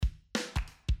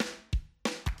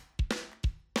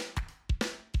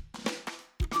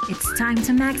It's time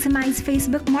to maximize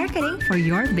Facebook marketing for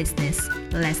your business.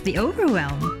 Less the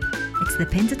overwhelm. It's the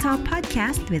Pin to Top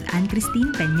podcast with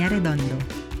Ann-Christine Peña Redondo.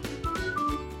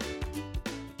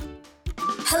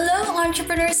 Hello,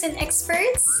 entrepreneurs and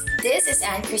experts. This is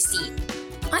Ann-Christine.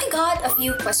 I got a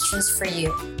few questions for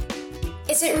you.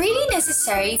 Is it really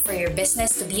necessary for your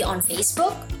business to be on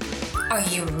Facebook? Are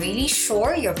you really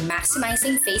sure you're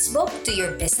maximizing Facebook to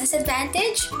your business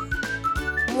advantage?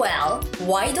 Well,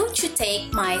 why don't you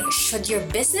take my Should Your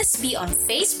Business Be on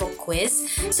Facebook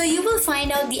quiz so you will find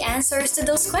out the answers to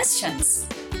those questions?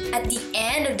 At the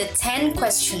end of the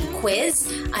 10-question quiz,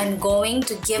 I'm going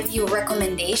to give you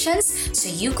recommendations so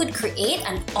you could create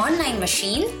an online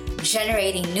machine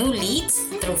generating new leads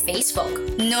through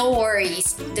Facebook. No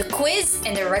worries, the quiz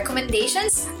and the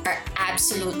recommendations are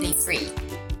absolutely free.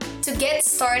 To get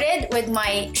started with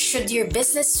my Should Your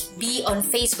Business Be on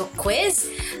Facebook quiz,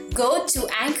 go to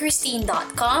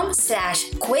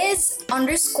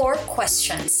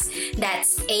annkristin.com/quiz_questions.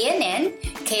 That's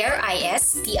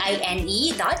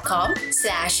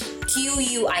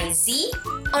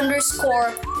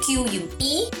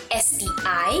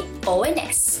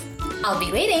I'll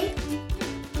be waiting.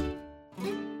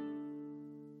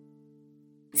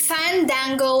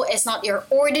 Fandango is not your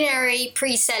ordinary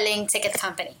pre-selling ticket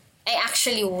company. I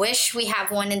actually wish we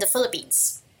have one in the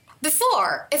Philippines.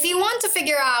 Before, if you want to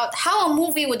figure out how a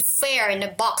movie would fare in the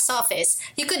box office,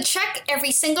 you could check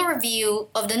every single review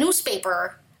of the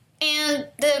newspaper and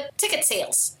the ticket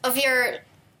sales of your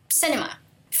cinema.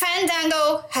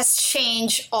 Fandango has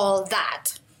changed all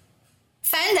that.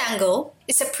 Fandango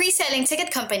is a pre-selling ticket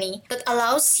company that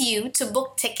allows you to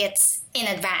book tickets in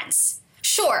advance.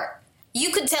 Sure, you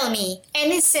could tell me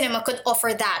any cinema could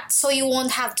offer that, so you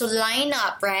won't have to line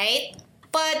up, right?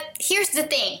 But here's the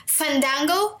thing.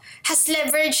 Fandango has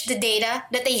leveraged the data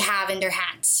that they have in their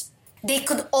hands. They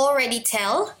could already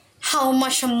tell how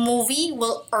much a movie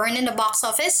will earn in the box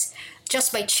office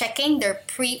just by checking their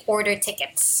pre-order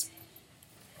tickets.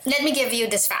 Let me give you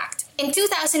this fact. In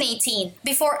 2018,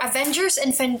 before Avengers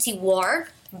Infinity War,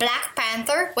 Black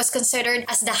Panther was considered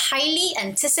as the highly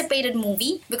anticipated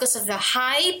movie because of the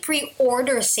high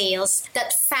pre-order sales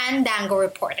that Fandango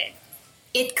reported.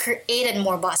 It created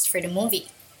more buzz for the movie.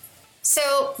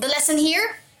 So, the lesson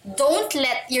here? Don't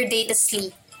let your data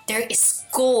sleep. There is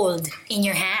gold in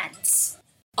your hands.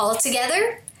 All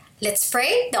together, let's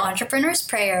pray the entrepreneur's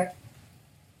prayer.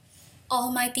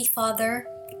 Almighty Father,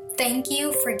 thank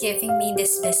you for giving me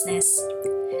this business.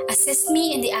 Assist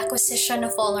me in the acquisition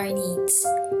of all our needs,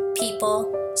 people,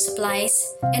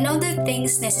 supplies, and other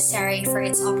things necessary for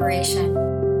its operation.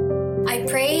 I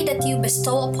pray that you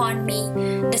bestow upon me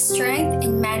the strength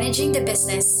in managing the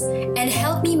business and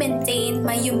help me maintain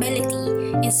my humility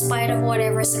in spite of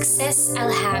whatever success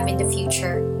I'll have in the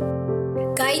future.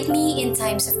 Guide me in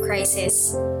times of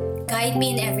crisis. Guide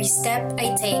me in every step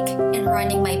I take in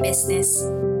running my business.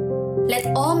 Let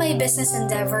all my business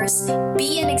endeavors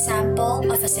be an example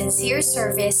of a sincere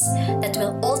service that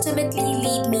will ultimately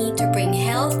lead me to bring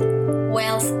health,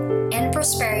 wealth, and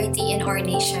prosperity in our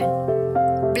nation.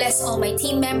 Bless all my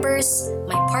team members,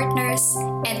 my partners,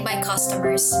 and my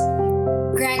customers.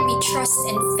 Grant me trust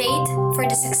and faith for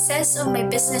the success of my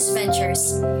business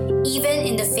ventures, even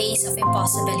in the face of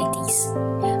impossibilities.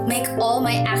 Make all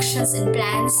my actions and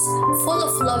plans full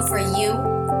of love for you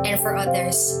and for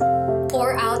others.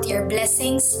 Pour out your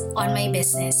blessings on my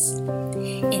business.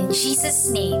 In Jesus'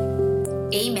 name,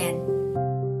 amen.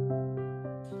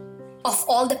 Of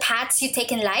all the paths you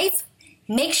take in life,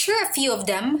 make sure a few of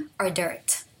them are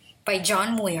dirt. By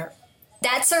John Muir.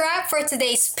 That's a wrap for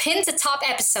today's Pin to Top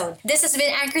episode. This has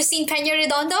been Ann-Christine Peña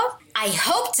Redondo. I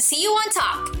hope to see you on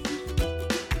top.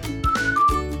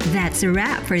 That's a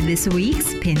wrap for this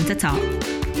week's Pin to Top.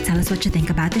 Tell us what you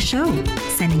think about the show.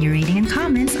 Send in your rating and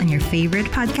comments on your favorite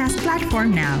podcast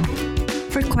platform now.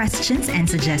 For questions and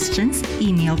suggestions,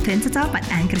 email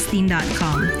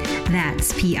pintotop@annchristine.com.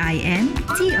 That's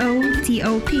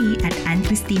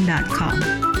PINTOTOP@annchristine.com.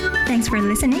 Thanks for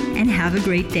listening and have a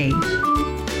great day.